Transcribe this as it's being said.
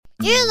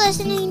You're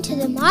listening to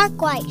The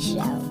Mark White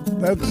Show.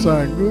 That's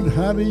good.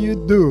 How do you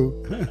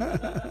do?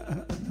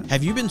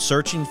 Have you been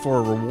searching for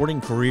a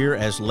rewarding career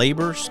as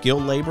labor,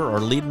 skilled labor,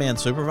 or lead man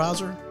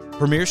supervisor?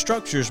 Premier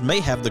Structures may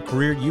have the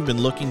career you've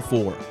been looking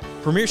for.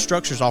 Premier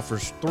Structures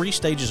offers 3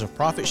 stages of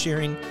profit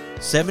sharing,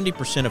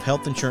 70% of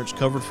health insurance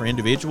covered for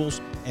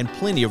individuals, and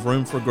plenty of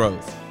room for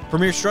growth.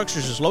 Premier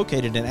Structures is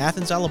located in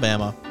Athens,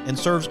 Alabama, and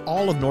serves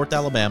all of North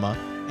Alabama,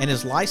 and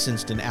is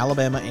licensed in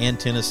Alabama and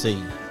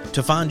Tennessee.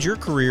 To find your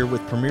career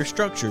with Premier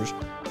Structures,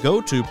 go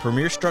to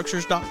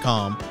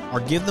premierstructures.com or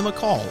give them a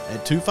call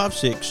at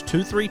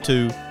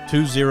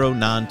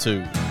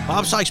 256-232-2092.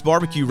 Bob Sykes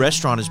Barbecue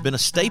Restaurant has been a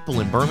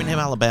staple in Birmingham,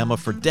 Alabama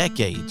for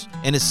decades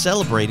and is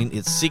celebrating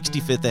its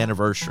 65th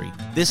anniversary.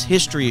 This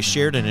history is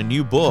shared in a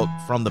new book,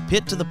 From the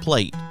Pit to the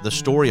Plate, The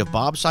Story of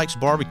Bob Sykes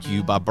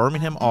Barbecue by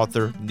Birmingham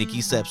author Nikki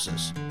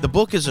Sepsis. The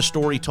book is a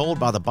story told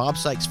by the Bob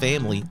Sykes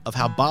family of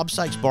how Bob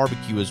Sykes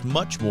Barbecue is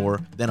much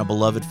more than a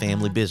beloved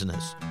family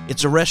business.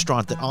 It's a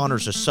restaurant that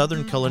honors a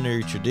Southern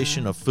culinary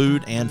tradition of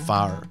food and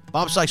fire.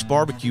 Bob Sykes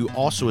Barbecue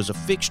also is a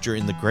fixture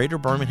in the greater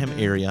Birmingham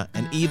area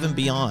and even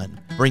beyond,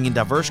 bringing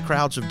diverse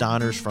crowds of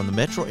diners from the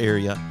metro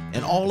area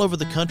and all over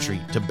the country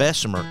to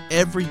Bessemer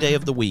every day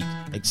of the week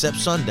except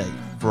Sunday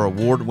for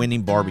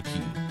award-winning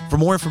barbecue. For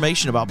more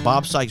information about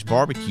Bob Sykes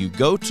Barbecue,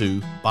 go to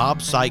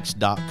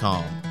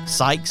bobsykes.com.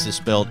 Sykes is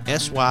spelled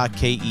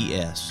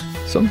S-Y-K-E-S.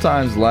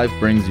 Sometimes life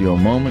brings you a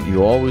moment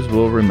you always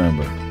will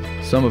remember.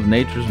 Some of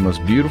nature's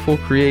most beautiful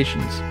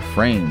creations,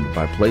 framed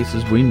by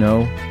places we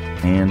know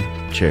and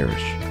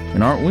cherish.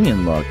 And aren't we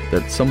in luck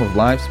that some of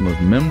life's most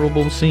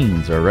memorable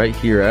scenes are right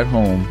here at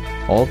home,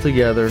 all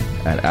together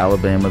at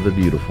Alabama the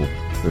Beautiful,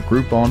 the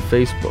group on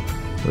Facebook,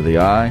 where the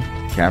eye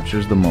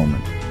captures the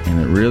moment,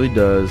 and it really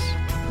does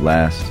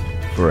last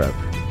forever.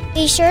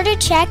 Be sure to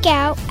check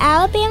out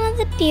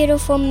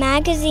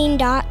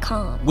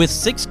alabamathebeautifulmagazine.com. With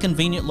 6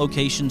 convenient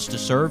locations to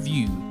serve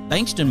you,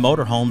 Bankston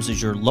Motorhomes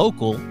is your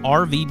local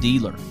RV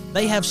dealer.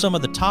 They have some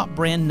of the top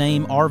brand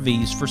name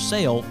RVs for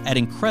sale at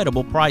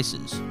incredible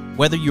prices.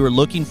 Whether you are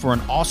looking for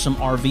an awesome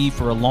RV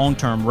for a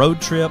long-term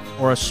road trip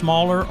or a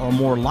smaller or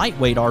more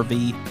lightweight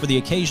RV for the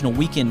occasional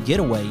weekend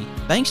getaway,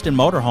 Bankston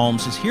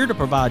Motorhomes is here to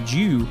provide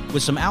you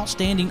with some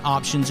outstanding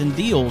options and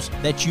deals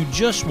that you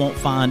just won't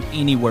find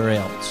anywhere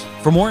else.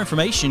 For more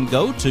information,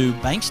 go to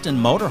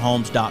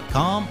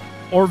bankstonmotorhomes.com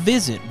or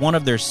visit one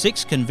of their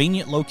 6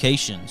 convenient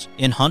locations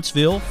in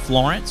Huntsville,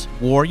 Florence,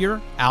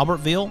 Warrior,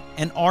 Albertville,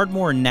 and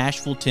Ardmore,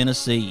 Nashville,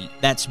 Tennessee.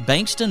 That's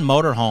Bankston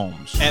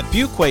Motorhomes. At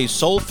Fuquay's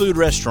Soul Food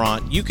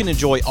Restaurant, you can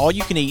enjoy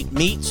all-you-can-eat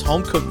meats,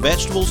 home-cooked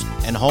vegetables,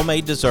 and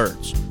homemade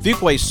desserts.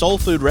 Fuquay's Soul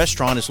Food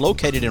Restaurant is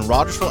located in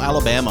Rogersville,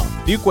 Alabama.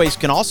 Fuquay's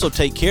can also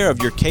take care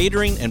of your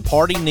catering and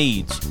party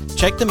needs.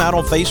 Check them out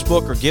on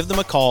Facebook or give them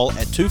a call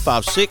at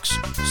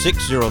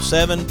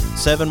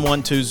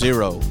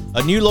 256-607-7120.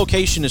 A new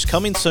location is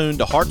coming soon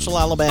to Hartselle,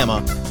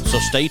 Alabama, so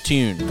stay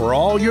tuned. For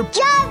all your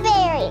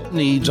Strawberry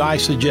needs, I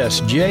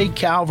suggest J.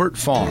 Calvert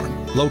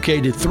Farm,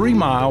 located 3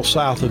 miles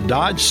south of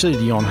Dodge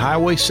City on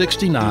Highway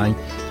 69,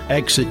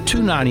 exit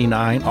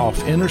 299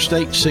 off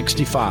Interstate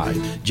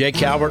 65. J.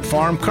 Calvert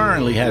Farm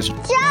currently has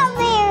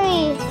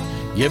strawberries.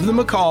 Give them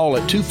a call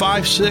at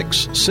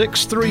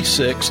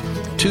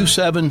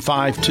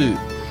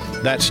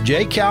 256-636-2752. That's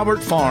J.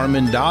 Calvert Farm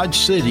in Dodge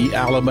City,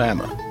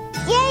 Alabama.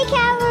 J.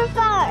 Calvert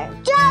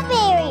Farm.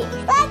 Strawberries.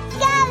 Let's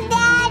go,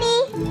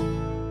 Daddy.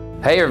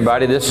 Hey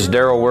everybody, this is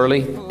Darryl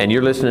Worley, and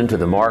you're listening to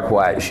The Mark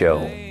White Show.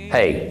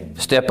 Hey,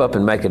 step up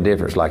and make a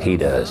difference like he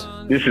does.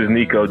 This is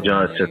Nico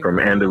Johnson from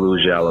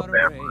Andalusia,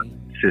 Alabama,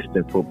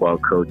 assistant football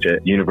coach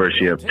at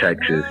University of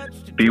Texas.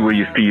 Be where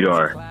your feet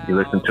are. You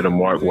listen to The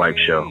Mark White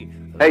Show.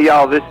 Hey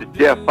y'all, this is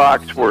Jeff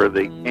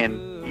Foxworthy, and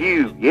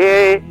you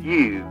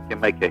can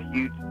make a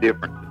huge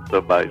difference in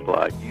somebody's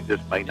life. You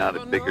just may not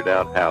have figured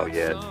out how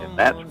yet, and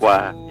that's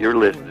why you're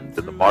listening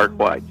to The Mark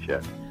White Show.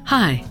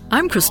 Hi,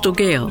 I'm Crystal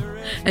Gale,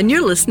 and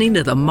you're listening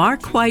to The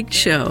Mark White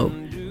Show.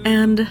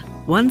 And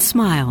one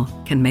smile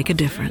can make a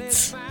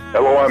difference.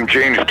 Hello, I'm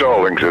Gene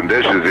Stallings, and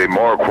this is The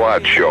Mark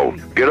White Show.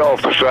 Get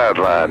off the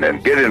sideline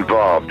and get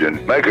involved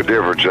and make a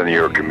difference in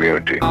your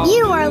community.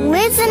 You are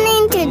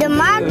listening to The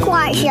Mark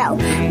White Show.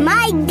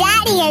 My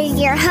daddy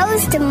is your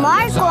host,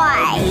 Mark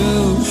White.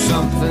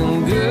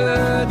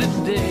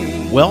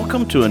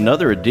 Welcome to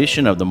another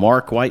edition of The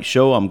Mark White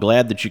Show. I'm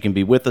glad that you can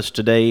be with us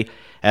today,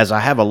 as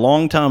I have a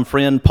longtime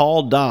friend,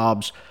 Paul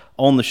Dobbs,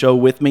 on the show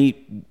with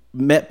me.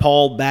 Met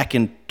Paul back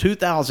in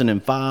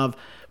 2005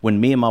 when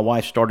me and my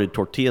wife started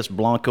Tortillas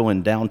Blanco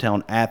in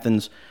downtown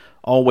Athens.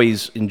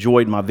 Always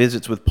enjoyed my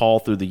visits with Paul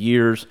through the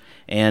years,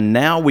 and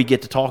now we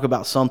get to talk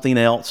about something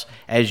else.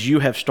 As you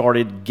have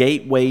started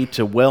Gaitway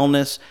to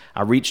Wellness,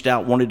 I reached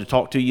out, wanted to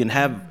talk to you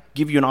and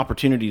give you an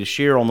opportunity to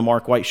share on the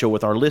Mark White Show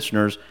with our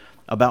listeners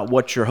about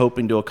what you're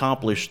hoping to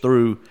accomplish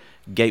through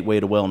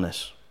Gaitway to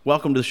Wellness.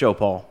 Welcome to the show,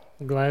 Paul.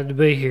 Glad to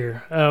be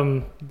here.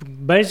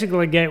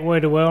 Basically,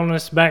 Gaitway to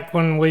Wellness, back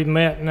when we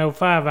met in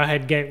 2005, I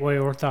had Gaitway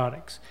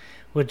Orthotics,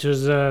 which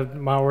was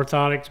my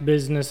orthotics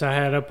business I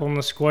had up on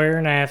the square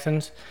in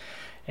Athens.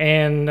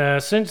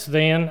 And since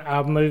then,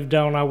 I've moved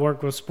on. I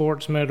work with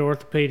Sports Med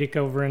Orthopedic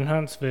over in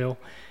Huntsville.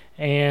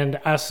 And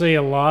I see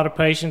a lot of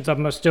patients.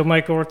 I still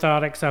make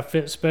orthotics. I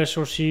fit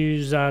special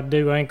shoes. I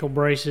do ankle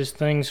braces,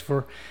 things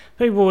for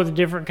people with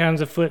different kinds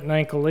of foot and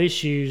ankle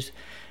issues.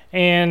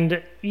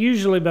 And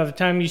usually by the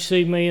time you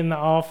see me in the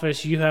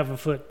office, you have a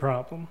foot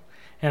problem.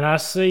 And I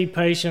see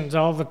patients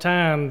all the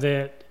time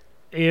that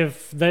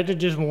if they'd have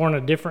just worn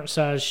a different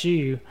size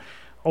shoe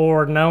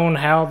or known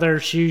how their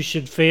shoes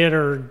should fit,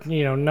 or,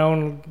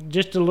 known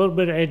just a little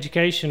bit of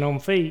education on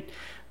feet,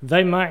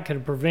 they might could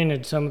have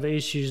prevented some of the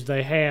issues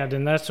they had.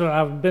 And that's what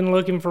I've been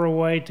looking for, a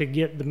way to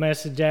get the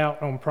message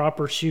out on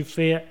proper shoe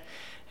fit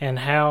and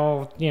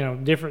how,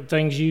 different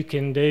things you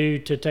can do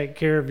to take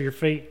care of your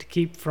feet to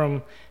keep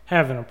from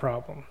having a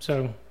problem.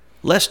 So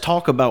let's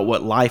talk about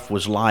what life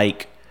was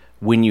like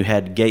when you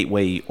had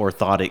Gaitway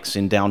Orthotics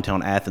in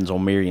downtown Athens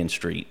on Marion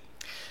Street.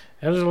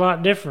 It was a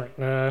lot different.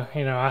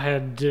 I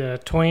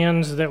had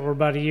twins that were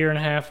about a year and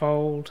a half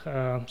old.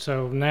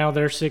 So now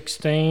they're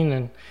 16,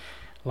 and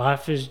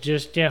life is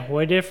just,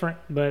 way different.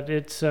 But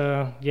it's,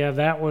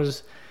 that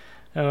was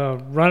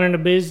running a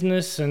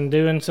business and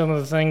doing some of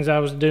the things I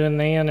was doing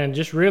then, and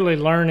just really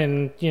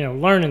learning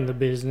the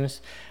business.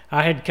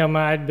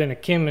 I'd been a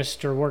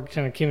chemist or worked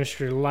in a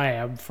chemistry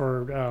lab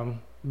for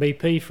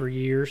BP for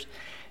years.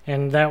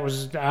 And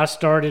I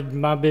started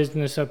my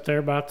business up there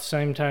about the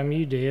same time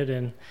you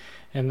did.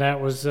 And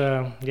that was,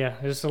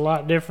 it's a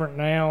lot different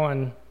now,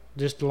 and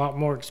just a lot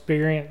more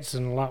experience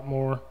and a lot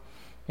more,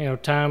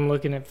 time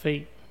looking at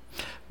feet.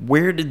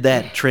 Where did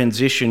that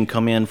transition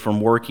come in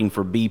from working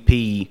for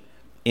BP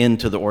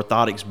into the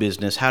orthotics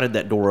business? How did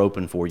that door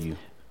open for you?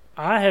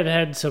 I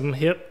had some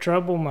hip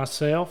trouble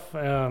myself,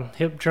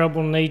 hip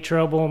trouble, knee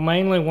trouble,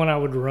 mainly when I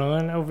would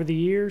run over the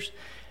years.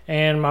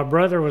 And my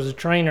brother was a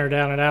trainer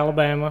down at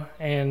Alabama,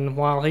 and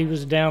while he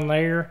was down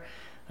there,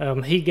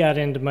 he got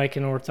into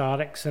making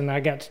orthotics, and I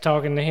got to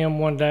talking to him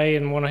one day,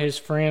 and one of his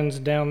friends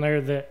down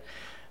there that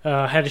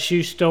had a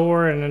shoe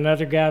store, and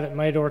another guy that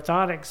made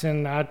orthotics,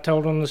 and I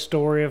told them the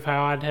story of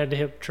how I'd had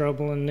hip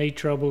trouble and knee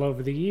trouble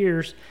over the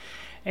years.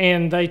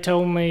 And they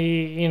told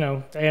me,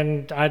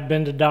 and I'd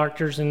been to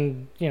doctors,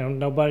 and,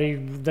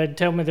 they'd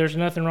tell me there's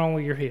nothing wrong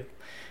with your hip.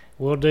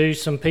 We'll do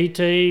some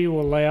PT,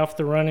 we'll lay off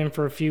the running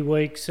for a few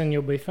weeks, and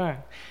you'll be fine.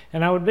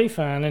 And I would be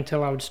fine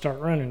until I would start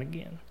running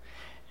again.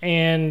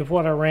 And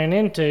what I ran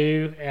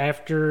into,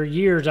 after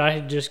years, I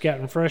had just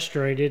gotten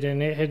frustrated,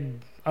 and it had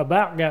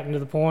about gotten to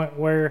the point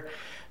where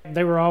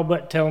they were all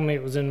but telling me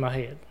it was in my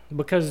head.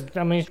 Because,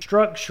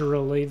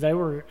 structurally, they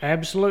were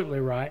absolutely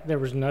right. There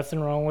was nothing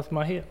wrong with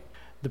my hip.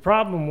 The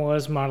problem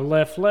was my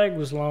left leg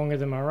was longer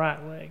than my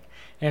right leg.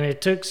 And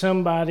it took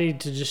somebody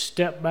to just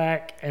step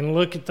back and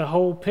look at the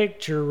whole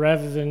picture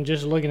rather than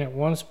just looking at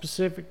one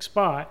specific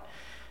spot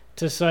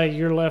to say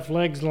your left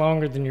leg's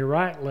longer than your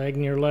right leg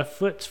and your left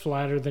foot's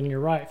flatter than your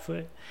right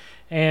foot.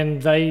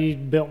 And they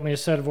built me a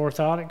set of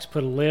orthotics,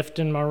 put a lift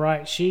in my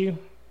right shoe.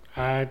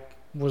 I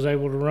was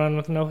able to run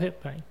with no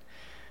hip pain.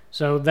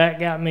 So that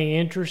got me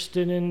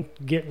interested in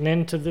getting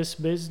into this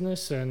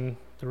business, and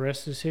the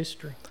rest is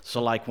history.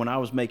 So like when I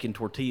was making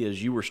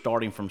tortillas, you were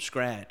starting from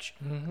scratch,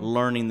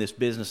 learning this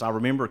business. I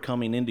remember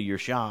coming into your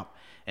shop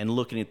and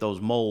looking at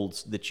those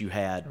molds that you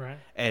had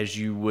as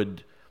you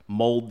would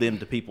mold them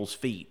to people's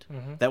feet.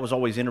 That was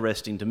always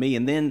interesting to me.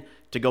 And then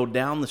to go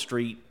down the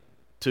street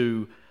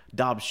to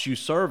Dobbs Shoe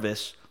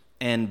Service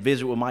and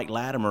visit with Mike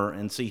Latimer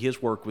and see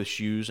his work with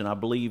shoes. And I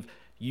believe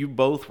you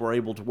both were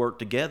able to work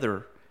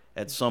together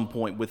at some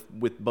point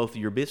with both of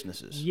your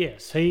businesses.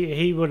 Yes,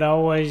 he would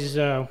always,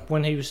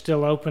 when he was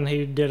still open,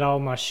 he did all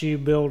my shoe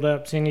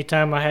build-ups.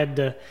 Anytime I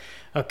had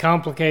a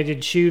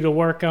complicated shoe to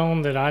work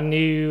on that I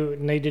knew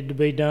needed to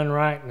be done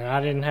right and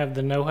I didn't have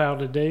the know-how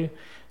to do,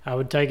 I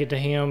would take it to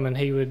him, and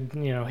he would,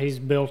 he's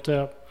built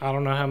up I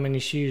don't know how many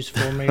shoes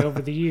for me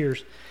over the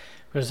years,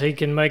 because he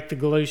can make the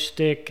glue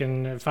stick,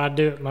 and if I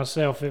do it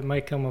myself, it may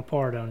come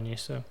apart on you.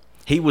 So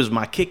he was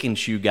my kicking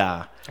shoe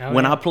guy.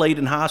 When I played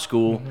in high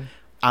school,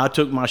 I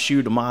took my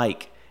shoe to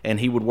Mike, and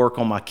he would work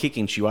on my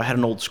kicking shoe. I had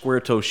an old square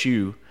toe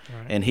shoe,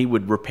 and he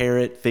would repair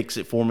it, fix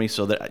it for me,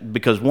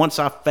 because once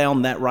I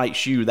found that right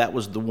shoe, that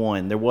was the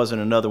one. There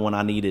wasn't another one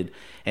I needed,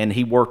 and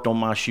he worked on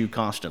my shoe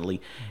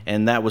constantly,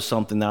 and that was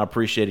something that I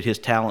appreciated, his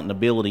talent and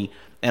ability.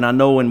 And I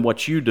know in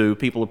what you do,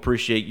 people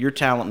appreciate your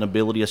talent and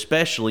ability,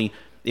 especially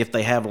if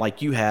they have,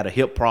 like you had, a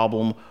hip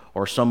problem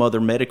or some other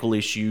medical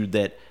issue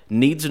that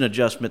needs an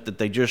adjustment that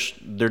they're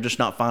just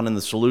not finding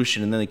the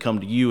solution, and then they come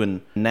to you,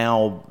 and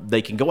now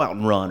they can go out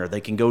and run, or they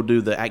can go do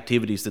the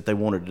activities that they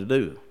wanted to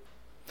do.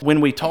 When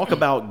we talk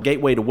about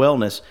Gaitway to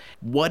Wellness,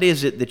 what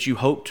is it that you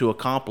hope to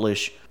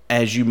accomplish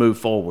as you move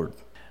forward?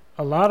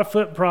 A lot of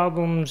foot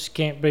problems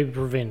can't be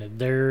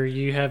prevented.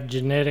 You have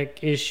genetic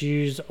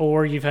issues,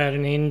 or you've had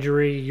an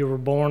injury, you were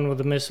born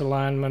with a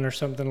misalignment or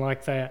something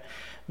like that,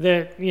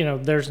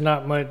 there's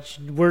not much.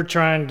 We're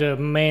trying to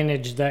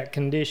manage that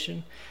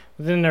condition.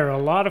 Then there are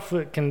a lot of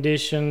foot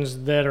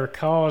conditions that are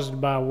caused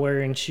by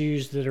wearing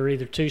shoes that are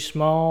either too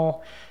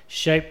small,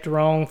 shaped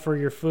wrong for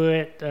your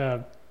foot,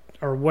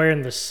 are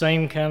wearing the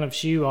same kind of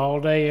shoe all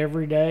day,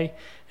 every day,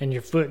 and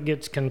your foot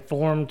gets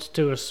conformed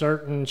to a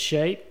certain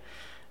shape.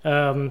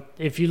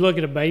 If you look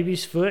at a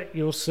baby's foot,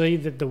 you'll see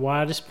that the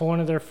widest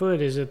point of their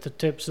foot is at the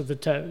tips of the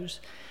toes.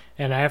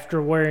 And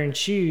after wearing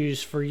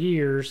shoes for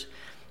years,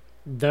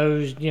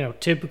 those,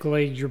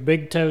 typically your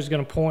big toe is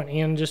going to point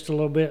in just a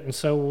little bit, and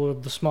so will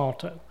the small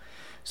toe.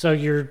 So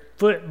your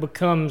foot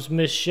becomes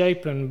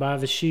misshapen by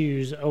the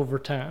shoes over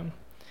time.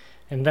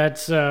 And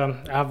that's,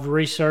 I've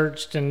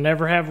researched and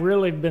never have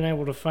really been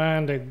able to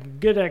find a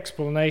good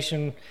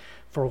explanation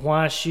for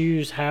why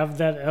shoes have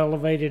that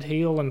elevated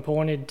heel and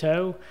pointed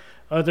toe,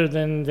 other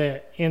than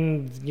that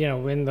in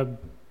the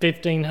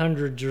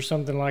 1500s or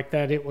something like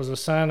that, it was a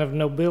sign of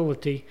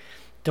nobility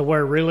to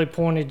wear really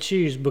pointed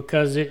shoes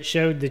because it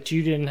showed that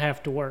you didn't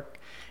have to work.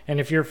 And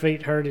if your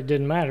feet hurt, it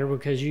didn't matter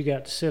because you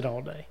got to sit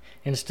all day,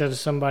 instead of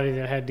somebody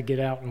that had to get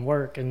out and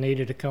work and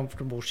needed a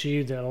comfortable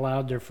shoe that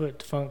allowed their foot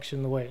to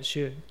function the way it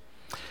should.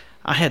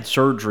 I had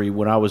surgery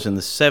when I was in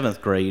the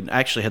 7th grade. I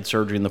actually had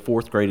surgery in the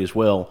 4th grade as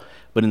well.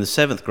 But in the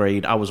 7th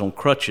grade, I was on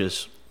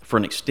crutches for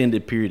an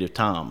extended period of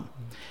time.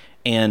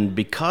 And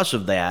because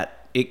of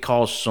that, it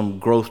caused some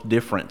growth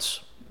difference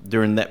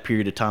during that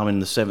period of time in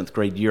the 7th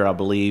grade year, I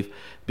believe,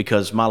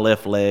 because my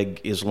left leg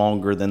is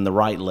longer than the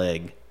right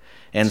leg.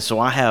 And so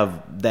I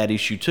have that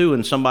issue too.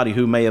 And somebody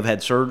who may have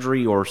had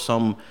surgery or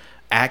some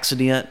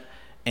accident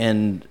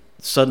and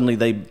suddenly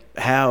they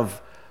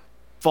have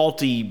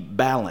faulty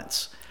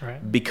balance.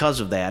 Right.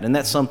 Because of that, and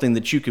that's something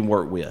that you can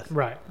work with.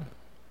 Right.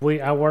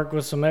 I work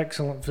with some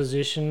excellent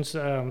physicians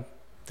that,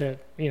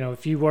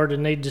 if you were to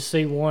need to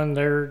see one,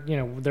 there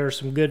are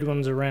some good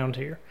ones around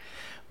here.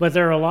 But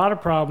there are a lot of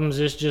problems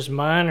that's just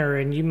minor,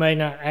 and you may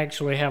not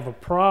actually have a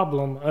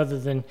problem other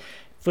than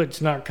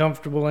foot's not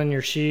comfortable in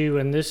your shoe,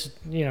 and this,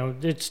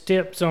 it's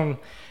tips on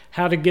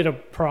how to get a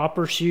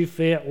proper shoe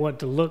fit, what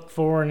to look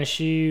for in a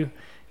shoe,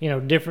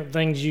 different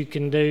things you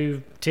can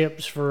do,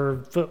 tips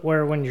for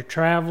footwear when you're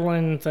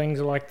traveling,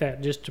 things like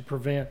that, just to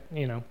prevent,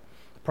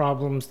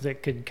 problems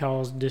that could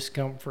cause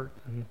discomfort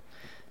and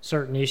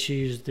certain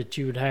issues that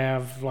you would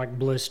have, like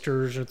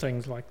blisters or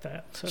things like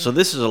that. So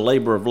this is a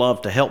labor of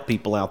love to help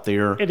people out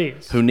there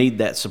who need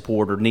that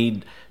support or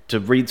need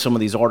to read some of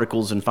these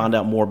articles and find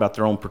out more about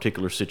their own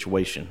particular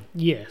situation.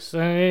 Yes,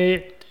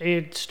 and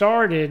it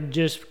started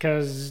just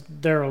because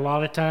there are a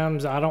lot of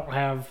times I don't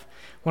have...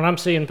 When I'm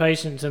seeing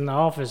patients in the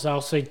office, I'll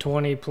see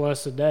 20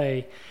 plus a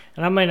day,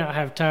 and I may not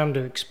have time to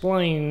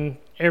explain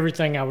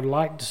everything I would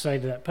like to say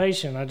to that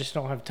patient. I just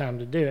don't have time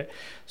to do it.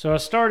 So I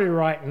started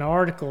writing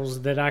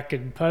articles that I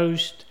could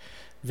post,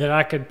 that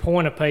I could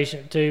point a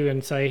patient to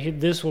and say, hey,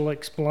 this will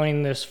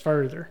explain this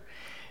further.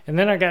 And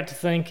then I got to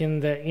thinking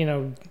that,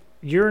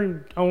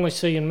 you're only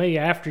seeing me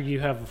after you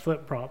have a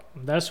foot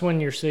problem. That's when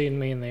you're seeing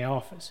me in the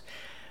office.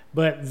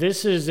 But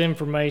this is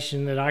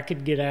information that I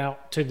could get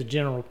out to the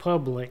general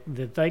public,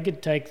 that they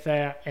could take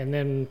that and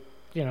then,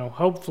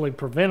 hopefully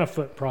prevent a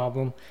foot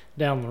problem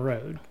down the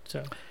road.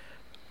 So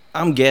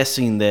I'm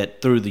guessing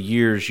that through the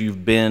years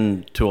you've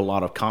been to a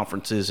lot of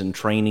conferences and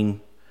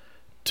training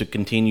to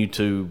continue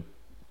to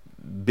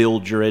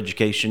build your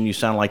education. You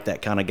sound like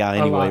that kind of guy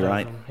anyway,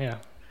 right? Them, yeah.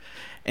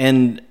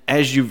 And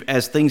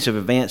as things have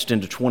advanced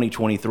into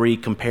 2023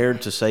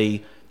 compared to,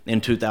 say, in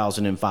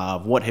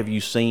 2005, what have you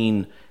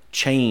seen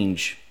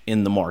change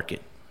in the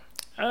market?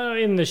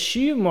 In the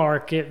shoe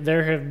market,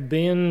 there have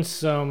been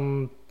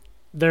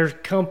there's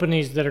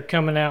companies that are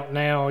coming out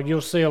now.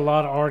 You'll see a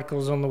lot of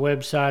articles on the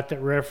website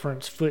that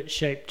reference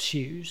foot-shaped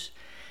shoes.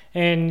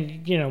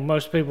 And,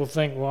 most people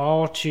think, well,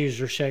 all shoes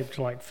are shaped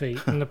like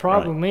feet. And the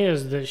problem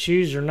is that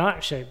shoes are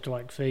not shaped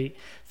like feet.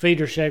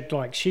 Feet are shaped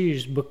like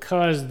shoes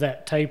because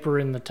that taper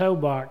in the toe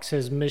box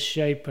has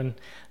misshapen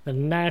the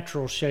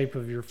natural shape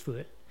of your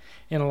foot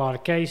in a lot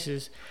of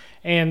cases.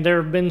 And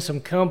there have been some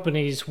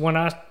companies, when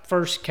I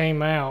first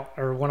came out,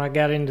 or when I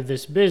got into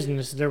this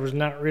business, there was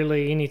not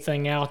really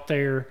anything out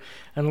there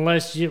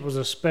unless it was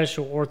a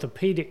special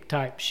orthopedic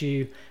type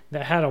shoe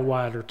that had a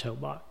wider toe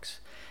box.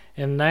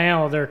 And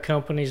now there are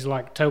companies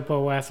like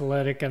Topo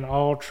Athletic and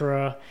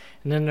Ultra,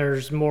 and then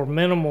there's more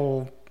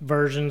minimal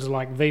versions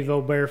like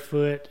Vivo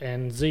Barefoot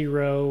and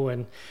Zero,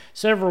 and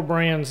several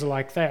brands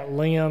like that.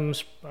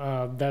 Limbs,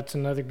 that's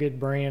another good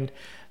brand,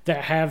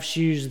 that have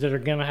shoes that are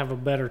going to have a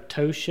better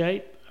toe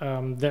shape.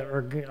 That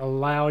are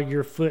allow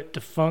your foot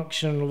to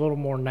function a little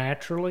more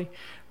naturally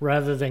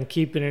rather than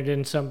keeping it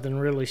in something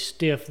really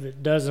stiff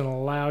that doesn't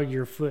allow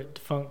your foot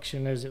to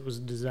function as it was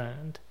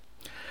designed.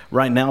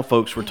 Right now,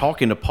 folks, we're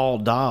talking to Paul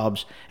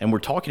Dobbs, and we're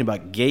talking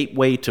about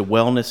Gaitway to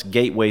Wellness,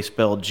 Gaitway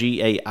spelled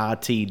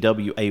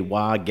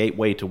G-A-I-T-W-A-Y,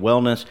 Gaitway to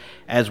Wellness,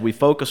 as we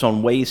focus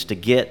on ways to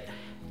get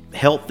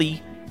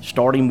healthy,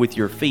 starting with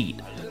your feet.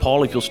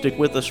 Paul, if you'll stick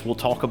with us, we'll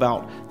talk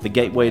about the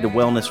Gaitway to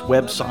Wellness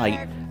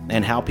website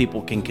and how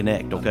people can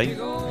connect, okay?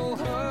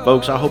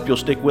 Folks, I hope you'll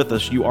stick with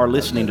us. You are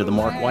listening to The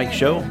Mark White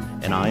Show,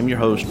 and I am your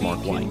host,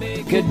 Mark White.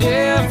 Make a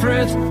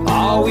difference.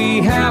 All we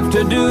have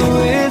to do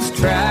is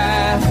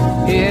try.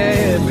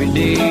 Yeah, every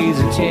day's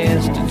a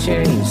chance to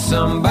change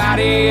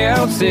somebody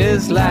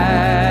else's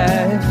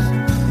life.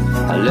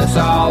 Let's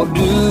all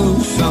do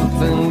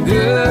something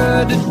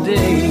good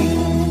today.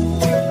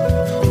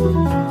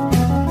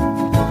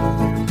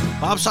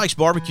 Bob Sykes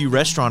Barbecue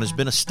Restaurant has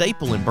been a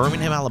staple in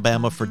Birmingham,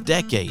 Alabama for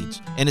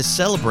decades and is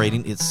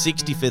celebrating its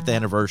 65th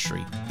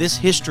anniversary. This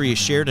history is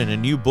shared in a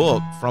new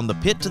book, From the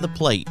Pit to the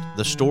Plate,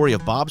 The Story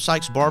of Bob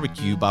Sykes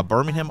Barbecue by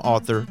Birmingham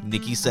author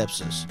Nikki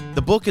Sepsis.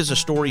 The book is a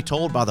story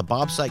told by the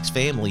Bob Sykes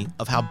family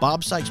of how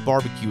Bob Sykes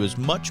Barbecue is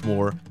much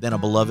more than a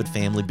beloved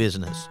family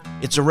business.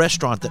 It's a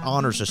restaurant that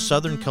honors a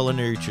Southern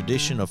culinary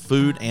tradition of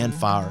food and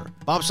fire.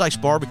 Bob Sykes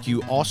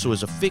Barbecue also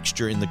is a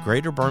fixture in the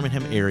greater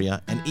Birmingham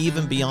area and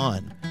even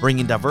beyond,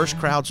 bringing diverse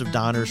crowds of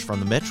diners from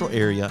the metro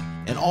area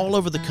and all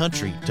over the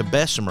country to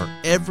Bessemer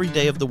every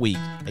day of the week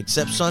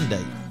except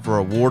Sunday for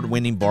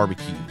award-winning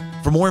barbecue.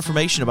 For more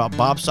information about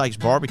Bob Sykes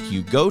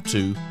Barbecue, go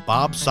to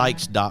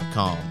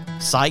bobsykes.com.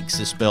 Sykes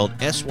is spelled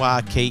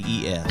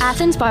S-Y-K-E-S.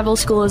 Athens Bible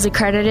School is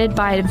accredited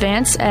by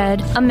Advance Ed,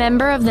 a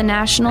member of the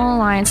National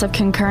Alliance of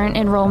Concurrent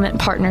Enrollment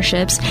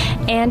Partnerships,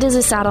 and is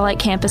a satellite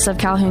campus of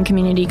Calhoun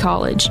Community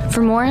College.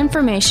 For more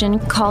information,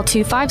 call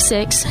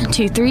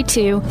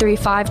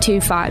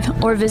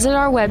 256-232-3525 or visit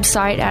our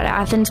website at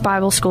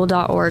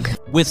athensbibleschool.org.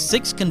 With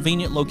 6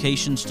 convenient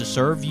locations to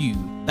serve you,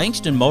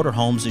 Bankston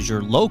Motorhomes is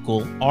your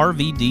local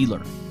RV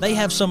dealer. They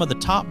have some of the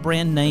top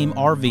brand name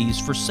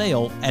RVs for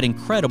sale at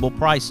incredible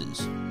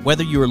prices.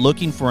 Whether you are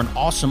looking for an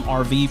awesome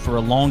RV for a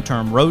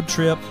long-term road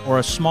trip or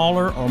a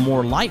smaller or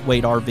more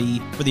lightweight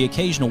RV for the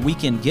occasional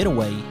weekend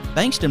getaway,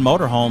 Bankston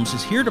Motorhomes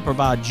is here to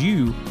provide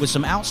you with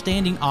some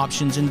outstanding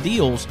options and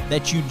deals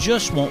that you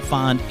just won't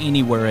find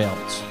anywhere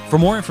else. For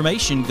more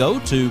information, go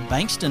to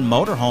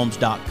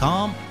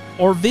bankstonmotorhomes.com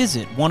or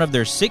visit one of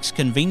their 6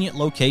 convenient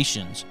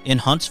locations in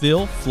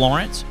Huntsville,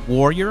 Florence,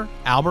 Warrior,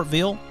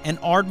 Albertville, and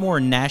Ardmore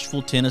in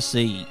Nashville,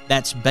 Tennessee.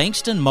 That's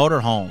Bankston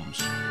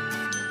Motorhomes.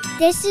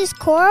 This is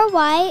Cora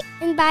White,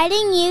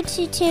 inviting you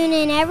to tune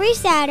in every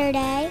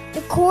Saturday to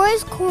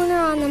Cora's Corner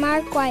on the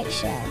Mark White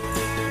Show.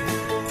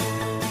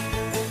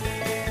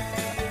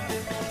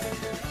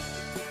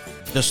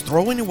 Does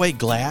throwing away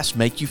glass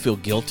make you feel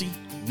guilty?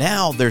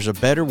 Now there's a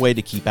better way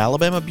to keep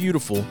Alabama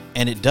beautiful,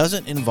 and it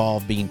doesn't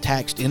involve being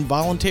taxed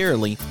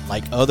involuntarily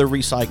like other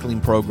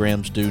recycling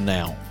programs do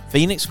now.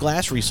 Phoenix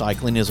Glass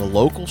Recycling is a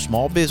local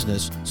small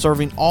business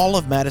serving all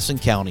of Madison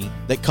County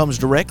that comes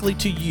directly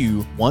to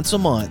you once a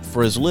month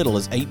for as little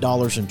as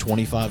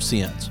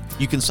 $8.25.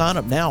 You can sign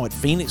up now at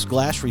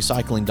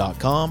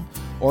phoenixglassrecycling.com,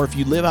 or if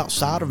you live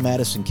outside of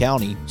Madison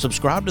County,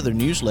 subscribe to their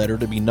newsletter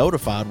to be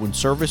notified when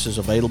service is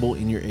available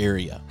in your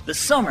area. The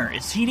summer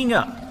is heating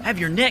up. Have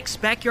your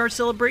next backyard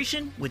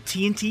celebration with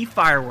TNT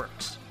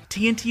Fireworks.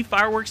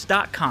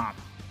 TNTfireworks.com.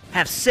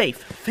 Have safe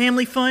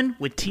family fun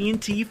with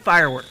TNT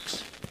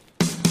Fireworks.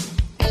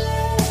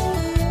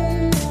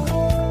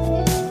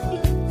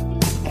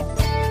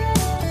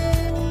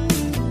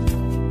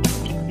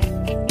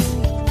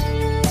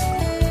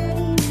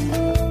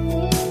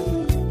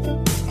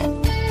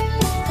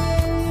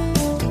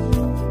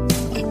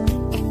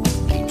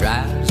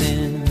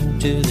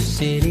 To the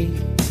city,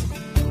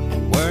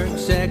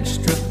 works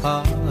extra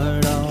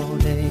hard all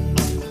day,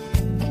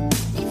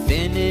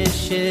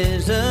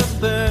 finishes up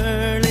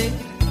early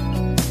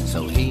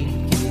so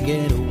he can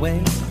get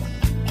away,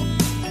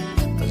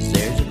 'cause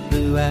there's a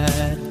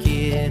blue-eyed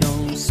kid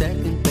on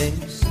second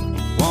base,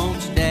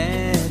 wants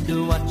Dad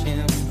to watch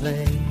him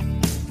play.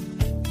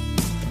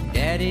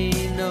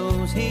 Daddy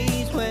knows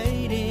he's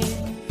waiting,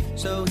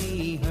 so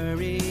he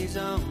hurries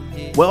on.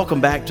 Welcome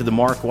back to the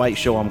Mark White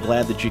Show. I'm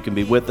glad that you can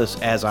be with us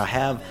as I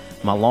have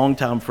my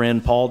longtime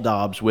friend Paul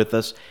Dobbs with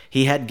us.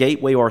 He had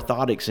Gaitway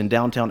Orthotics in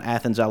downtown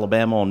Athens,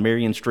 Alabama on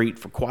Marion Street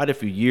for quite a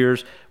few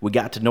years. We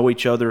got to know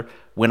each other.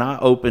 When I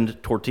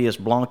opened Tortillas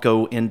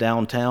Blanco in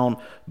downtown,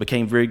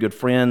 became very good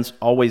friends.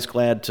 Always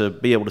glad to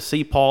be able to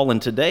see Paul.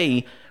 And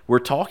today we're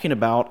talking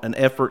about an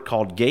effort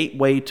called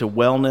Gateway to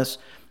Wellness.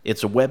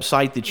 It's a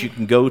website that you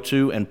can go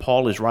to, and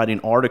Paul is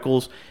writing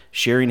articles,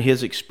 sharing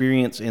his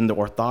experience in the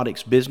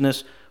orthotics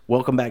business.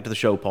 Welcome back to the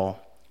show, Paul.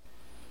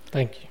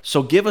 Thank you.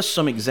 So give us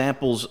some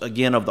examples,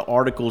 again, of the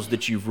articles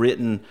that you've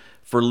written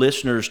for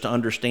listeners to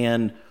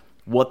understand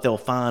what they'll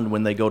find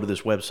when they go to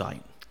this website.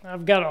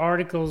 I've got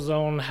articles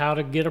on how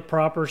to get a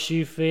proper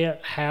shoe fit,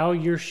 how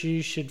your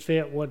shoe should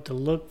fit, what to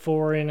look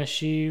for in a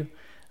shoe.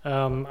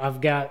 I've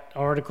got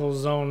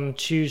articles on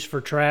shoes for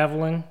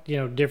traveling,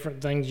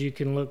 different things you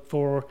can look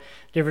for,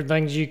 different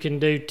things you can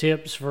do,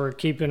 tips for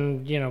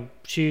keeping,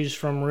 shoes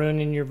from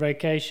ruining your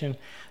vacation.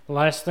 The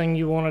last thing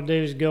you want to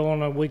do is go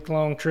on a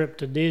week-long trip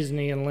to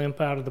Disney and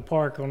limp out of the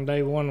park on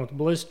day one with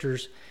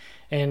blisters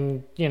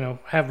and,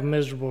 have a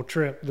miserable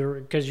trip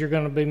because you're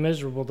going to be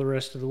miserable the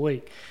rest of the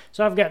week.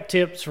 So I've got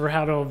tips for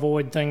how to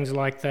avoid things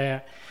like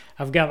that.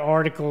 I've got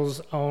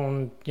articles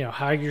on,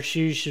 how your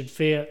shoes should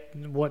fit,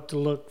 what to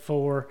look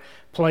for,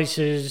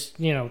 places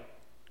to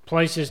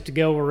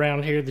go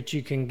around here that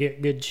you can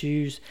get good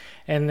shoes,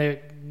 and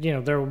that,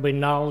 there will be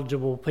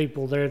knowledgeable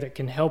people there that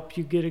can help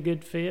you get a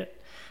good fit.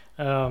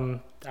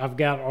 I've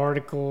got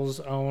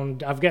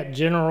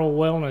general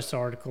wellness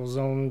articles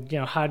on,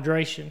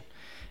 hydration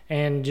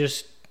and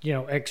just,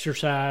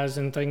 exercise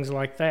and things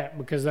like that,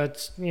 because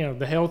that's,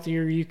 the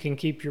healthier you can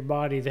keep your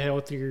body, the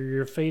healthier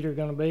your feet are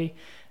going to be,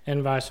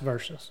 and vice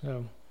versa.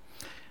 So,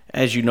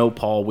 as you know,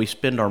 Paul, we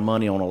spend our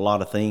money on a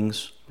lot of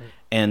things,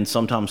 and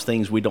sometimes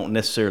things we don't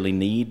necessarily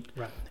need.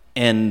 Right.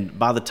 And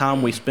by the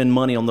time we spend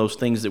money on those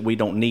things that we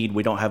don't need,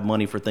 we don't have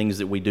money for things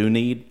that we do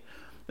need.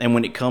 And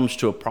when it comes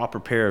to a proper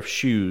pair of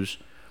shoes,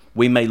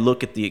 we may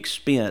look at the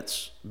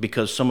expense,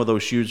 because some of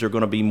those shoes are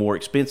going to be more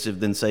expensive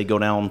than, say, go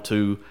down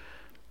to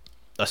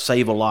a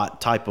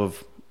Save-A-Lot type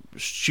of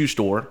shoe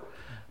store.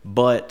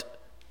 But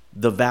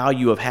the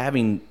value of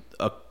having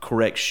a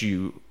correct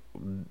shoe,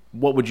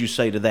 what would you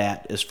say to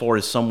that, as far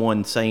as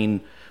someone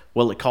saying,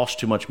 well, it costs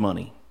too much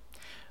money?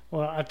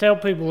 Well, I tell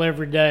people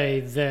every day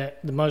that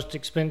the most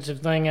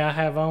expensive thing I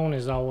have on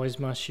is always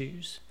my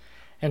shoes.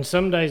 And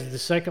some days the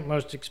second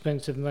most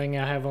expensive thing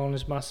I have on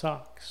is my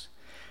socks.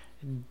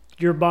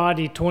 Your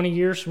body 20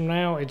 years from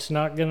now, it's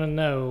not going to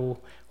know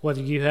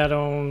whether you had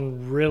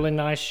on really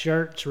nice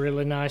shirts,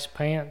 really nice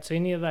pants,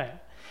 any of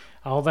that.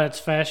 All that's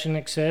fashion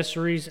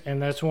accessories,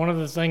 and that's one of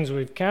the things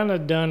we've kind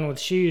of done with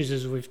shoes,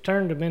 is we've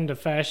turned them into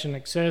fashion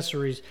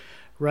accessories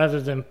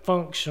rather than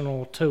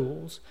functional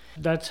tools.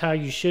 That's how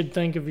you should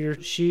think of your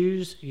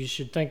shoes. You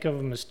should think of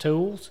them as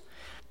tools.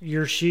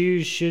 Your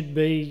shoes should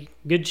be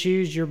good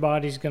shoes. Your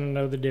body's going to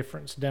know the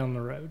difference down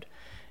the road.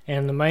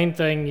 And the main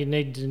thing you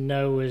need to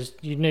know is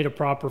you need a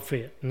proper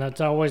fit. And that's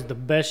always the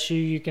best shoe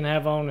you can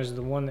have on, is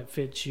the one that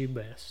fits you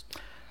best.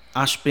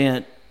 I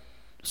spent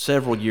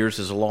several years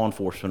as a law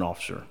enforcement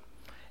officer.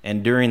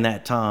 And during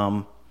that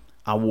time,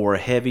 I wore a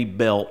heavy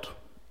belt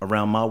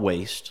around my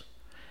waist.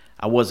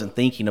 I wasn't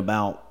thinking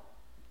about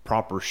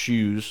proper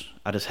shoes.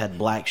 I just had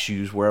black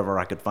shoes wherever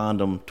I could find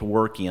them to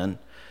work in.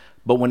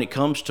 But when it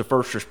comes to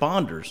first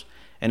responders,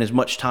 and as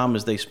much time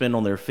as they spend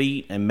on their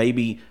feet, and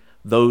maybe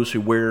those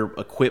who wear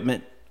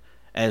equipment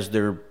as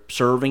they're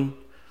serving,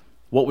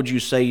 what would you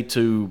say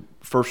to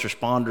first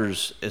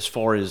responders as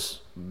far as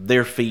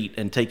their feet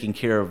and taking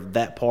care of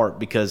that part?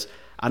 Because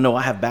I know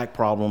I have back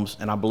problems,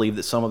 and I believe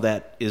that some of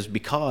that is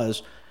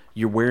because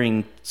you're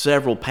wearing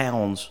several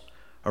pounds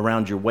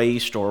around your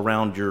waist or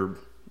around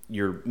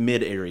your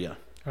mid area.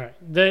 Right.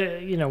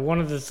 One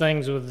of the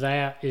things with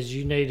that is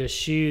you need a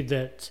shoe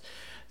that's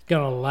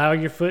going to allow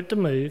your foot to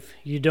move.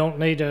 You don't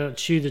need a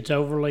shoe that's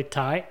overly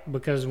tight,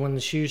 because when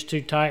the shoe's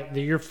too tight,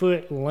 your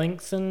foot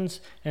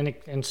lengthens and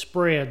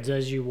spreads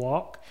as you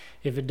walk.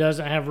 If it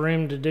doesn't have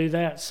room to do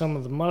that, some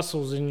of the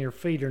muscles in your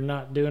feet are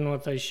not doing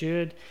what they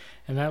should,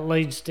 and that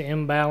leads to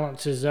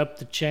imbalances up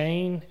the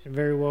chain. It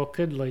very well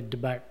could lead to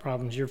back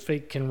problems. Your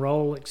feet can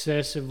roll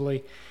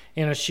excessively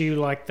in a shoe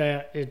like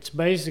that. It's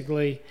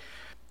basically,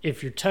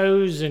 if your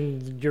toes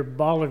and your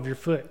ball of your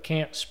foot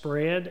can't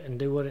spread and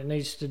do what it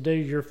needs to do,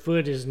 your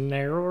foot is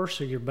narrower,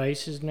 so your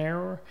base is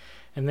narrower.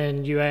 And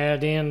then you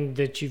add in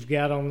that you've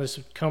got on this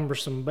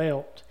cumbersome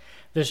belt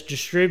that's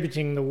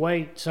distributing the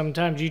weight.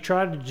 Sometimes you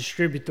try to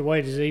distribute the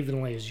weight as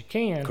evenly as you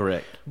can.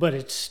 Correct. But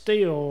it's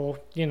still,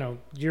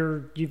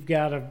 you've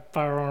got a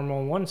firearm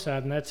on one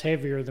side, and that's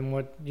heavier than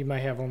what you may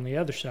have on the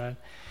other side.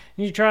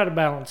 And you try to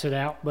balance it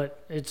out,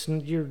 but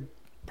you're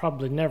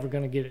probably never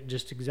going to get it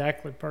just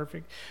exactly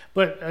perfect.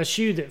 But a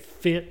shoe that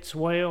fits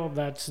well,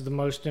 that's the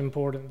most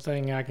important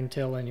thing I can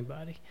tell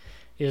anybody,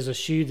 is a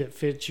shoe that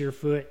fits your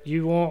foot.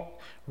 You want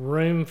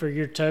room for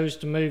your toes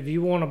to move.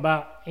 You want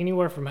about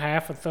anywhere from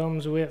half a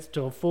thumb's width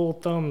to a full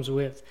thumb's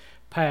width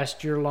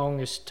past your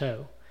longest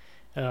toe.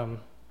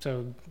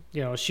 So,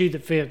 a shoe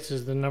that fits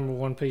is the number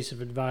one piece of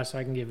advice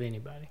I can give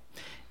anybody.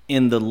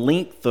 In the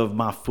length of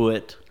my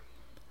foot,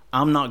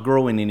 I'm not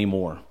growing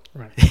anymore.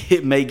 Right.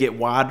 It may get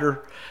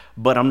wider,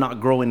 but I'm not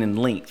growing in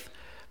length.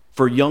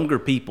 For younger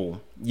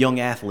people, young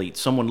athletes,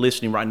 someone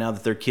listening right now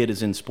that their kid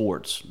is in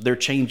sports, they're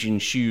changing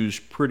shoes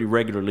pretty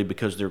regularly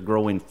because they're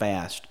growing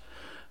fast.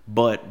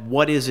 But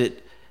what is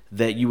it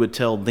that you would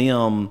tell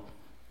them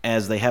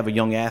as they have a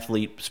young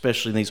athlete,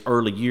 especially in these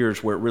early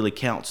years where it really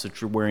counts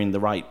that you're wearing the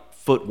right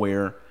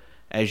footwear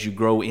as you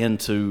grow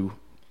into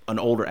an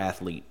older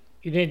athlete?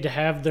 You need to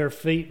have their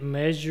feet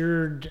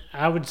measured.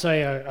 I would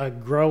say a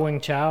growing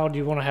child,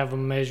 you want to have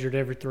them measured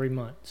every 3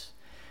 months.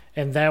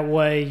 And that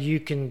way you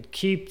can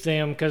keep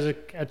them, because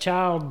a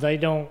child, they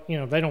don't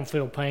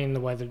feel pain the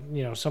way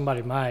that,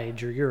 somebody my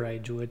age or your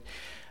age would.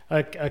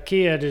 A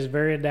kid is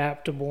very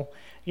adaptable.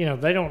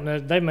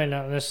 They may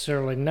not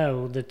necessarily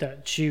know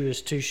that shoe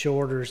is too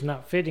short or is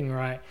not fitting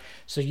right.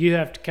 So you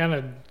have to kind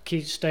of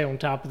stay on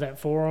top of that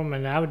for them.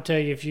 And I would tell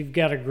you, if you've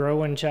got a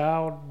growing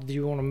child,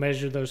 you want to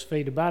measure those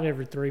feet about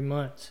every 3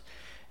 months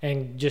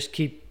and just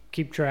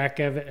keep track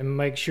of it and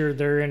make sure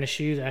they're in a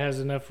shoe that has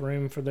enough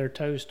room for their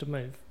toes to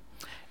move.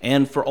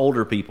 And for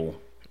older people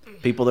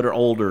that are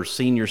older,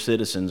 senior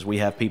citizens, we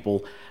have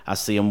people, I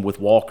see them with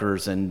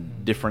walkers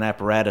and different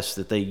apparatus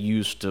that they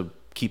use to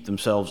keep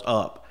themselves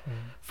up.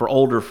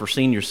 For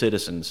senior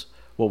citizens,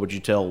 what would you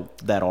tell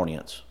that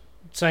audience?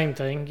 same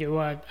thing.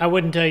 I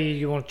wouldn't tell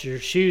you want your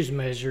shoes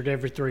measured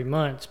every 3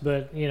 months,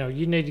 but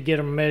you need to get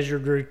them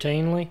measured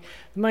routinely.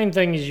 The main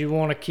thing is you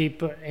want to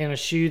keep in a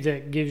shoe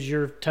that gives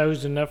your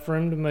toes enough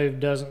room to move,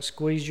 doesn't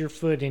squeeze your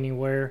foot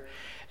anywhere,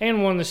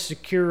 and one that's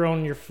secure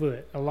on your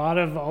foot. A lot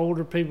of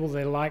older people,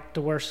 they like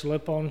to wear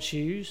slip-on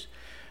shoes.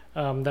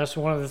 That's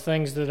one of the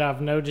things that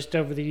I've noticed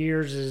over the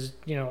years is,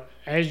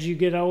 as you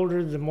get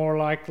older, the more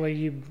likely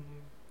you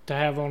to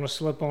have on a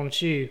slip-on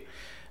shoe.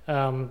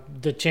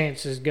 The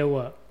chances go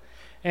up.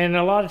 And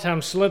a lot of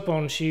times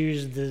slip-on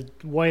shoes, the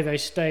way they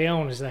stay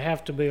on is they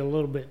have to be a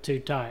little bit too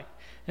tight.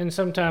 And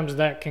sometimes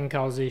that can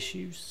cause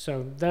issues.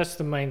 So that's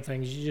the main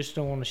thing. You just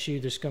don't want a shoe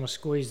that's going to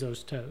squeeze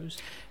those toes.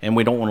 And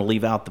we don't want to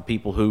leave out the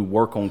people who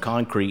work on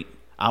concrete.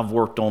 I've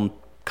worked on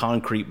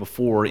concrete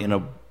before in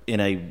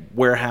a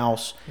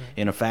warehouse,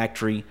 in a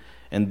factory,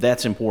 and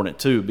that's important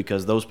too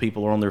because those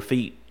people are on their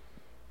feet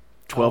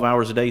 12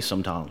 hours a day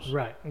sometimes.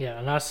 Right, yeah,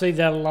 and I see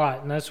that a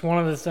lot, and that's one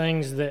of the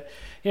things that,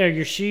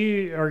 your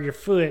shoe or your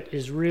foot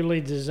is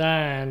really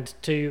designed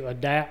to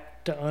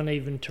adapt to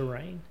uneven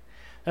terrain.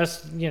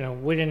 That's,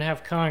 we didn't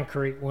have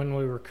concrete when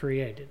we were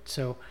created,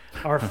 so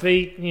our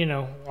feet,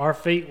 our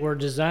feet were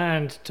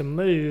designed to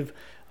move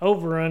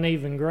over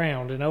uneven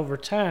ground, and over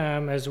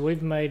time, as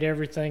we've made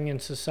everything in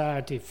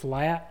society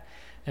flat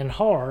and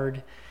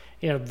hard,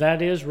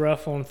 that is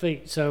rough on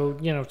feet. So,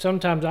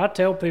 sometimes I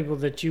tell people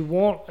that you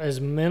want as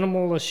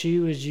minimal a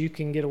shoe as you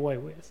can get away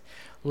with.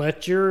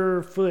 Let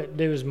your foot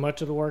do as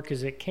much of the work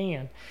as it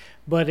can.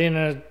 But in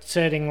a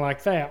setting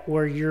like that,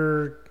 where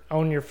you're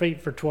on your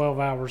feet for 12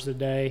 hours a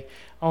day,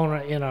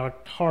 in a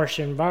harsh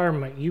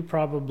environment, you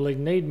probably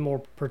need more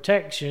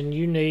protection.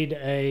 You need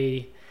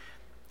a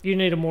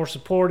more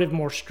supportive,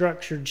 more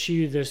structured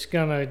shoe that's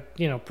going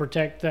to,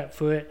 protect that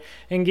foot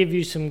and give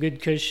you some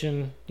good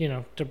cushion,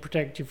 to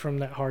protect you from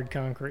that hard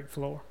concrete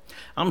floor.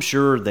 I'm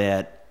sure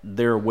that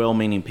there are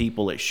well-meaning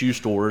people at shoe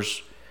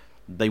stores.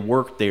 They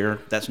work there.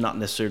 That's not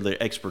necessarily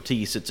their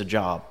expertise. It's a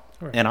job.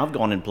 Right. And I've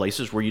gone in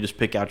places where you just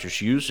pick out your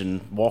shoes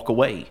and walk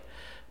away.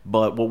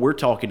 But what we're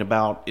talking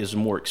about is a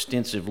more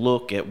extensive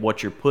look at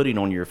what you're putting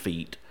on your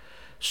feet.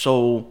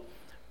 So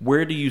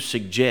where do you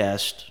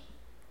suggest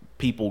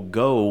people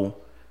go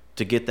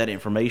to get that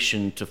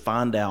information, to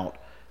find out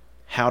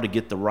how to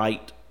get the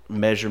right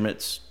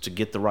measurements, to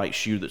get the right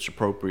shoe that's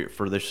appropriate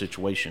for their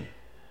situation?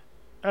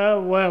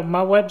 Well,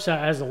 my website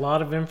has a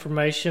lot of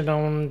information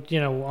on,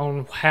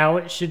 on how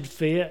it should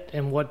fit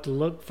and what to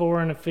look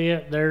for in a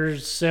fit.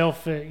 There's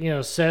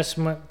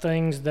assessment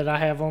things that I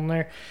have on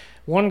there.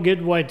 One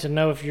good way to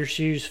know if your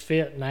shoes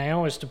fit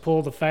now is to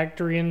pull the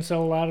factory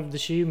insole out of the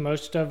shoe.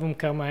 Most of them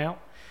come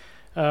out.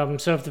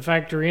 So if the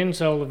factory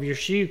insole of your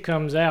shoe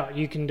comes out,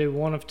 you can do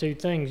one of two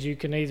things. You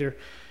can either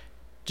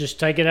just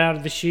take it out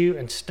of the shoe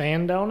and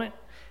stand on it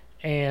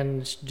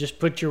and just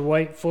put your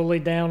weight fully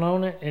down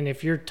on it. And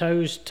if your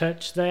toes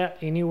touch that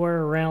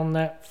anywhere around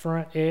that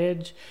front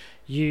edge,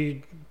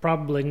 you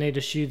probably need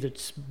a shoe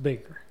that's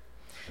bigger.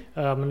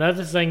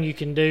 Another thing you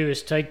can do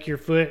is take your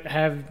foot,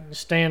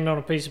 stand on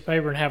a piece of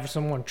paper and have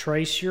someone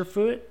trace your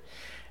foot,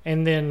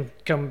 and then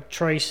come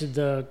trace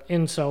the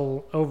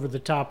insole over the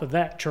top of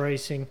that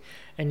tracing,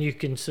 and you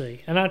can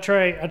see. And I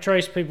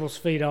trace people's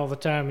feet all the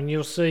time, and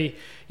you'll see,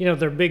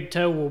 their big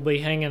toe will be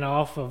hanging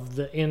off of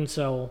the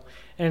insole,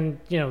 and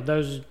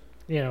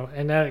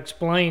and that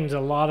explains a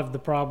lot of the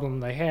problem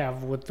they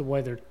have with the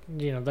way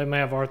they may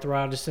have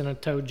arthritis in a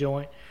toe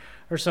joint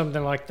or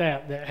something like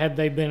that had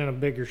they been in a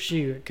bigger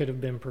shoe, it could have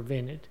been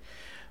prevented.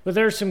 But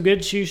there's some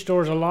good shoe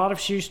stores. A lot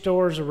of shoe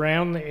stores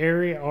around the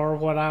area are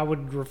what I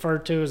would refer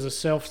to as a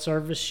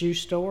self-service shoe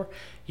store.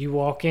 You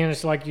walk in,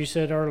 it's like you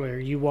said earlier,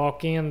 you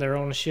walk in, they're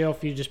on a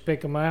shelf, you just pick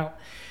them out.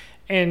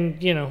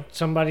 And,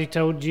 somebody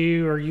told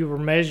you or you were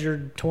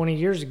measured 20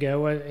 years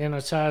ago in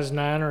a size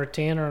 9 or a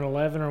 10 or an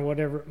 11 or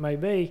whatever it may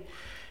be,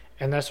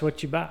 and that's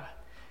what you buy.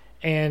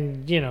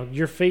 And,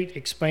 your feet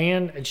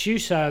expand, and shoe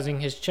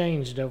sizing has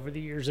changed over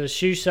the years. As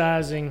shoe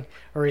sizing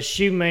or as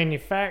shoe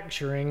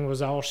manufacturing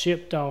was all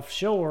shipped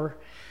offshore,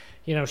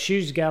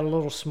 shoes got a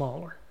little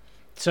smaller.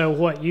 So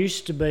what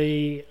used to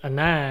be a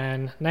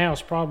 9 now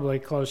is probably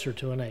closer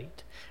to an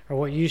 8. Or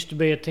what used to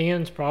be a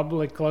 10 is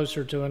probably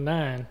closer to a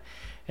 9.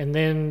 And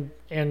then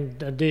in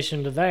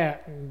addition to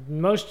that,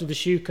 most of the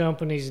shoe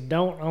companies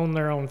don't own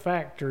their own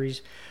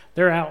factories.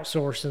 They're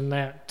outsourcing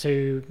that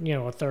to,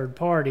 a third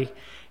party.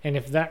 And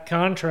if that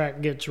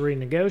contract gets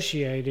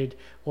renegotiated,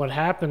 what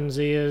happens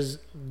is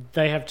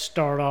they have to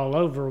start all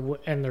over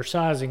and their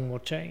sizing will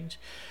change.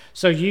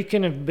 So you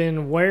can have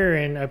been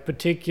wearing a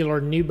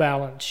particular New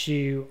Balance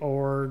shoe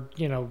or,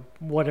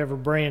 whatever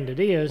brand it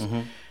is.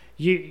 Mm-hmm.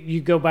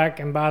 You go back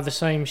and buy the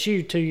same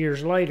shoe 2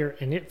 years later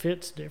and it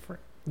fits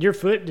different. Your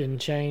foot didn't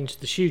change,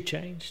 the shoe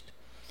changed.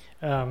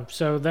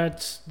 So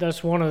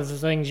that's one of the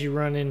things you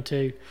run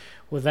into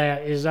with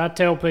that is I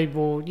tell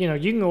people, you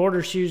can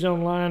order shoes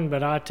online,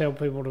 but I tell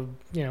people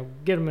to,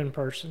 get them in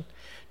person.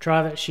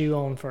 Try that shoe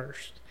on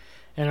first.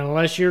 And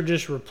unless you're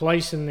just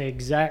replacing the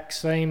exact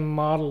same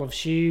model of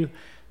shoe,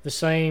 the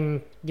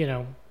same,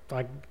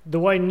 like the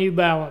way New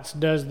Balance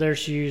does their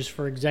shoes,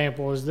 for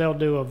example, is they'll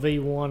do a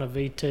V1, a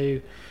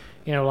V2.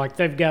 You know, like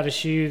they've got a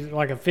shoe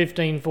like a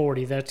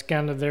 1540. That's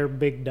kind of their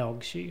big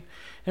dog shoe.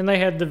 And they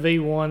had the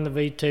V1, the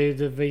V2,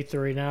 the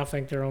V3. Now I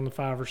think they're on the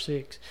 5 or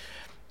 6.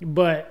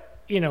 But,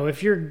 you know,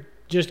 if you're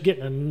just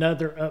getting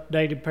another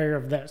updated pair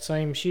of that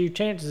same shoe,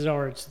 chances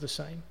are it's the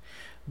same.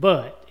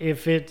 But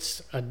if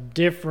it's a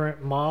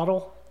different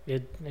model,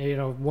 it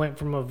went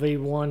from a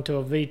V1 to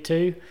a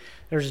V2,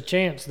 there's a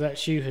chance that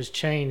shoe has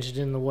changed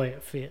in the way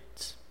it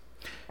fits.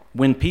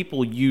 When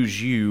people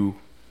use you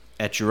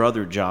at your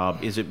other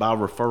job, is it by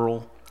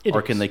referral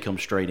or can they come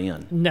straight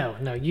in? No,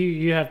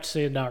 you have to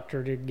see a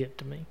doctor to get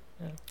to me.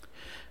 Yeah.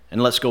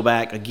 And let's go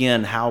back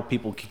again, how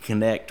people can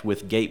connect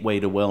with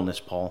Gaitway to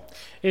Wellness, Paul.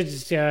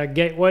 It's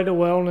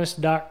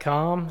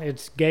gaitwaytowellness.com.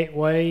 It's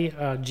Gaitway,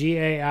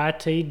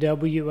 GAITWAYTO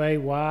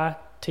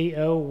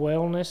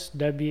Wellness,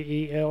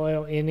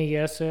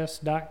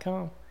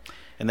 WELLNESS.com.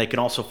 And they can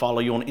also follow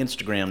you on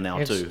Instagram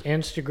now, too.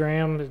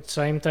 Instagram,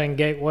 same thing,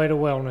 Gateway to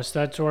Wellness.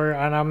 That's where,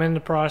 and I'm in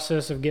the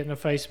process of getting a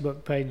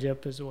Facebook page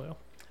up as well.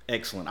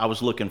 Excellent. I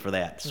was looking for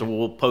that. So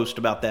we'll post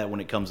about that when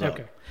it comes up.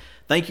 Okay.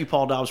 Thank you,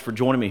 Paul Dobbs, for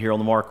joining me here on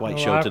the Mark White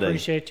Show today. I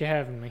appreciate you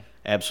having me.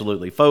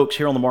 Absolutely. Folks,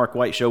 here on the Mark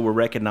White Show, we're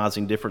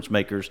recognizing difference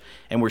makers,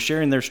 and we're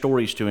sharing their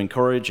stories to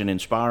encourage and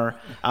inspire.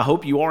 I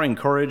hope you are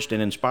encouraged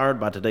and inspired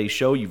by today's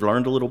show. You've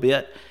learned a little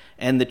bit,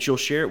 and that you'll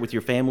share it with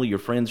your family, your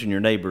friends, and your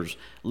neighbors.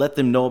 Let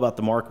them know about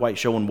the Mark White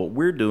Show and what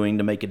we're doing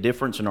to make a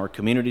difference in our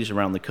communities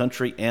around the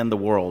country and the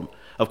world.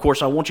 Of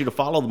course, I want you to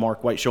follow the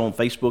Mark White Show on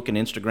Facebook and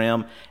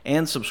Instagram,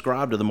 and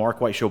subscribe to the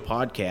Mark White Show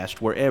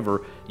podcast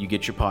wherever you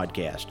get your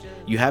podcast.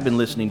 You have been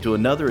listening to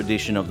another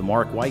edition of the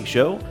Mark White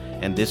Show,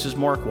 and this is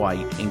Mark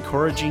White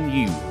encouraging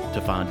you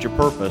to find your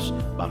purpose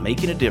by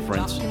making a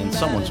difference in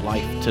someone's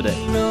life today.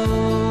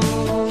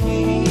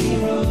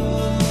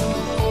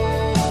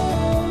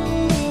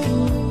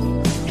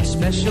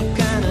 Special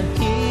kind of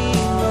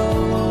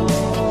hero,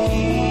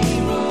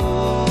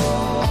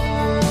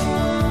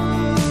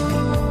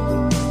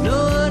 no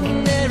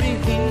ordinary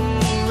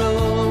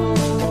hero,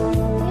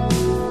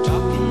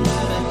 talking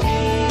about a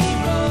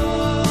hero,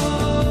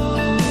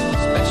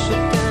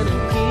 special kind of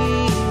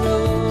hero.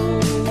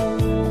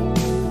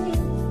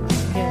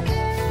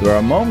 There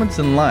are moments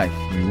in life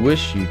you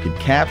wish you could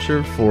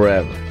capture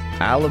forever.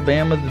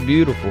 Alabama the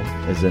Beautiful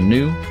is a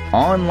new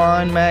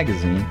online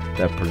magazine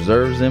that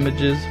preserves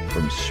images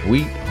from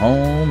sweet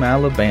home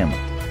Alabama.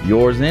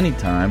 Yours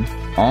anytime,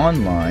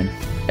 online,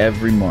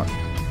 every month,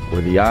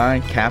 where the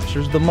eye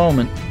captures the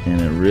moment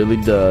and it really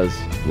does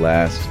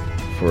last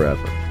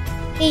forever.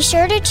 Be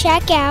sure to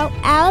check out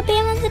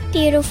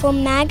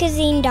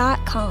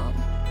alabamathebeautifulmagazine.com.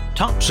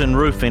 Thompson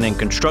Roofing and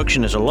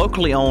Construction is a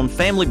locally owned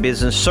family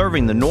business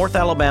serving the North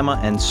Alabama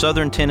and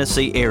Southern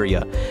Tennessee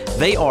area.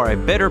 They are a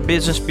Better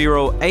Business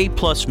Bureau A+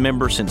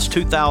 member since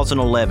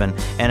 2011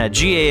 and a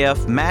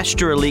GAF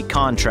Master Elite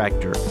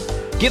Contractor.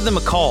 Give them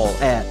a call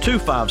at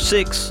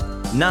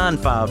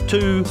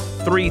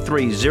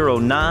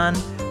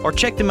 256-952-3309 or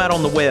check them out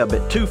on the web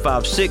at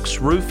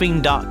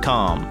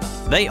 256roofing.com.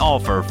 They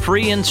offer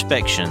free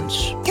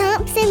inspections.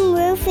 Thompson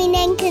Roofing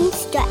and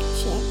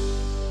Construction.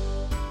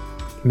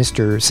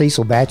 Mr.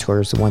 Cecil Batchelor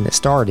is the one that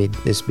started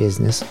this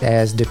business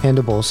as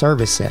Dependable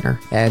Service Center.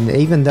 And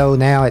even though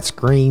now it's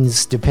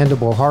Green's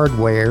Dependable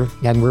Hardware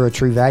and we're a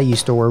True Value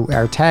store,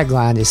 our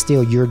tagline is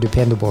still Your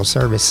Dependable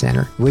Service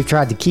Center. We've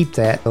tried to keep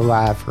that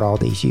alive for all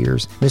these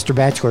years. Mr.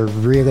 Batchelor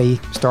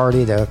really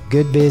started a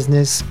good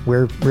business.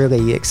 We're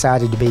really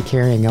excited to be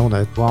carrying on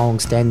a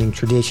long-standing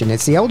tradition.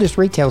 It's the oldest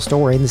retail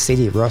store in the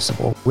city of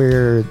Russellville.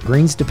 We're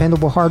Green's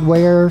Dependable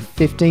Hardware,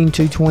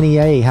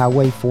 15220A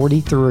Highway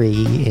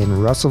 43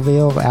 in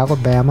Russellville,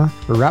 Alabama.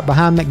 We're right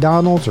behind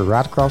McDonald's or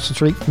right across the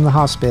street from the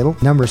hospital.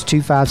 Number is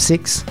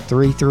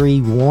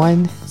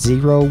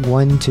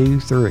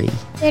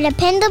 256-331-0123. Your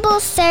Dependable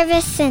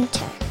Service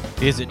Center.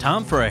 Is it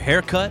time for a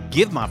haircut?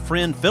 Give my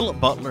friend Philip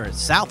Butler at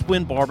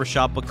Southwind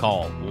Barbershop a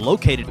call,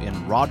 located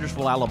in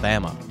Rogersville,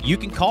 Alabama. You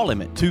can call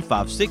him at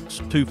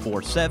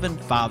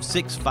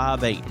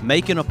 256-247-5658.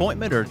 Make an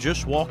appointment or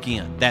just walk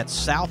in. That's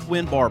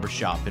Southwind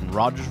Barbershop in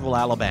Rogersville,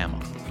 Alabama.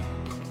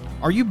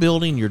 Are you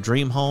building your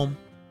dream home?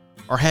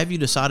 Or have you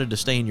decided to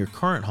stay in your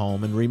current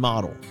home and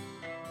remodel?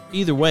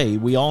 Either way,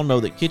 we all know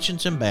that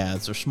kitchens and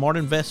baths are smart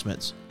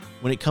investments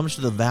when it comes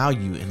to the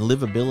value and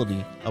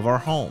livability of our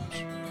homes.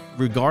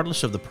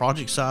 Regardless of the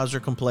project size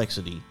or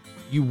complexity,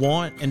 you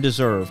want and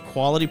deserve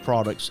quality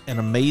products and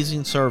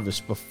amazing service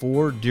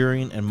before,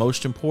 during, and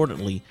most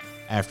importantly,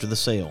 after the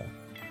sale.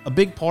 A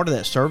big part of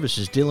that service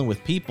is dealing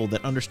with people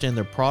that understand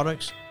their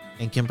products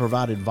and can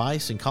provide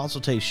advice and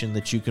consultation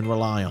that you can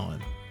rely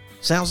on.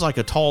 Sounds like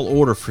a tall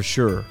order for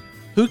sure.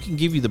 Who can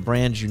give you the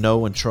brands you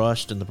know and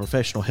trust and the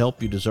professional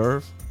help you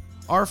deserve?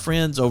 Our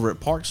friends over at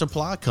Park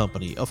Supply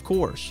Company, of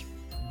course.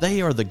 They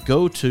are the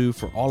go-to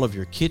for all of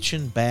your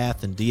kitchen,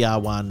 bath, and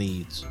DIY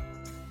needs.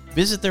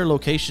 Visit their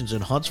locations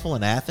in Huntsville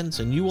and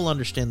Athens and you will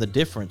understand the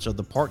difference of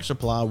the Park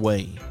Supply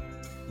way.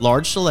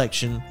 Large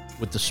selection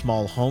with the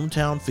small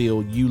hometown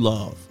feel you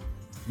love.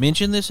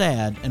 Mention this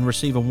ad and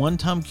receive a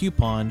one-time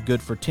coupon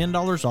good for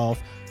 $10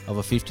 off of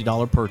a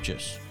 $50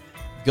 purchase.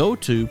 Go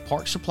to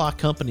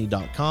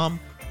parksupplycompany.com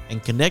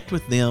and connect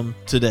with them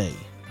today.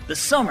 The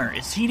summer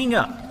is heating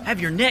up.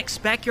 Have your next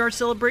backyard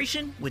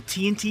celebration with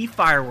TNT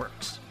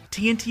Fireworks.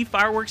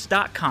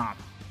 TNTfireworks.com.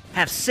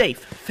 Have safe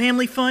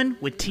family fun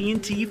with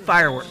TNT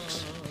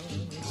Fireworks.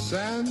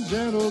 And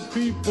gentle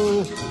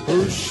people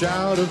who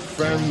shout a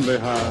friendly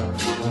hi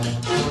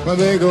when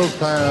they go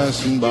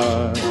passing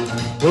by,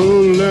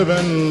 who live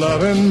and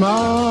love in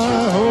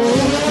my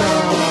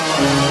hometown.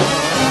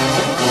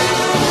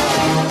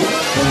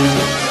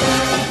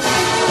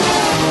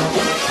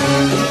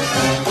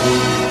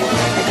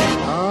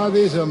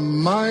 These are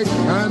my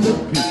kind of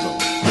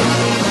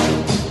people.